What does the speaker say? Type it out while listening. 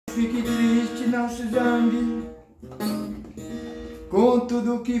Fique triste, não se zangue com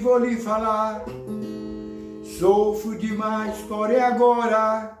tudo que vou lhe falar. Sofro demais, porém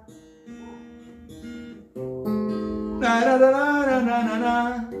agora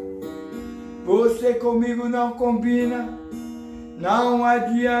você comigo não combina, não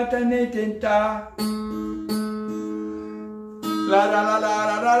adianta nem tentar.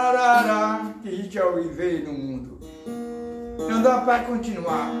 Que a gente já viver no mundo, não dá para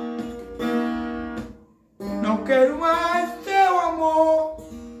continuar. Não quero mais teu amor,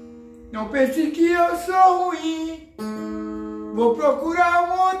 não pense que eu sou ruim. Vou procurar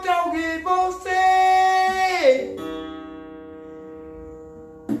um outro alguém, você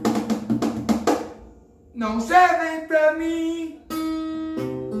não servem pra mim.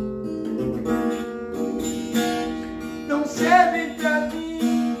 Não servem pra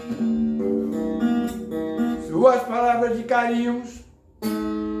mim. Suas palavras de carinhos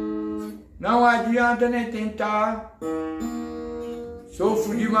não adianta nem tentar.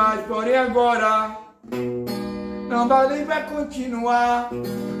 Sofro demais, porém agora não dá nem pra continuar.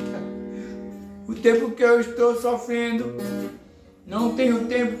 O tempo que eu estou sofrendo, não tenho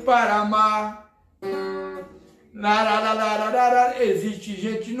tempo para amar. Existe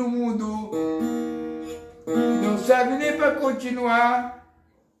gente no mundo, não serve nem pra continuar.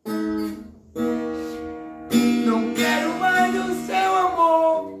 Não quero mais o seu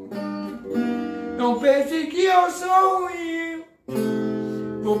amor, não pense que eu sou ruim.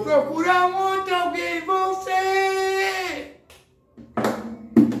 Vou procurar um outro alguém, você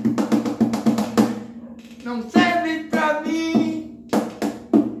não serve pra mim.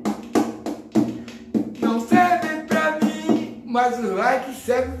 Não serve pra mim, mas os likes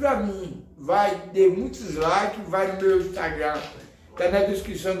servem pra mim. Vai, dê muitos likes, vai no meu Instagram, tá na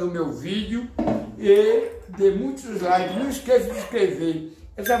descrição do meu vídeo, e dê muitos likes. Não esqueça de inscrever.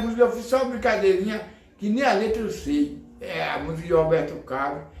 Essa música eu fiz só uma brincadeirinha, que nem a letra eu sei. É a música de Roberto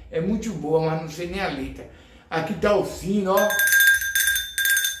Carlos, é muito boa, mas não sei nem a letra. Aqui tá o sino, ó.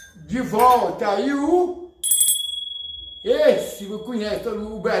 De volta, aí esse eu conheço,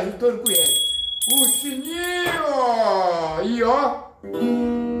 o Brasil todo conhece. O sininho, ó. E ó.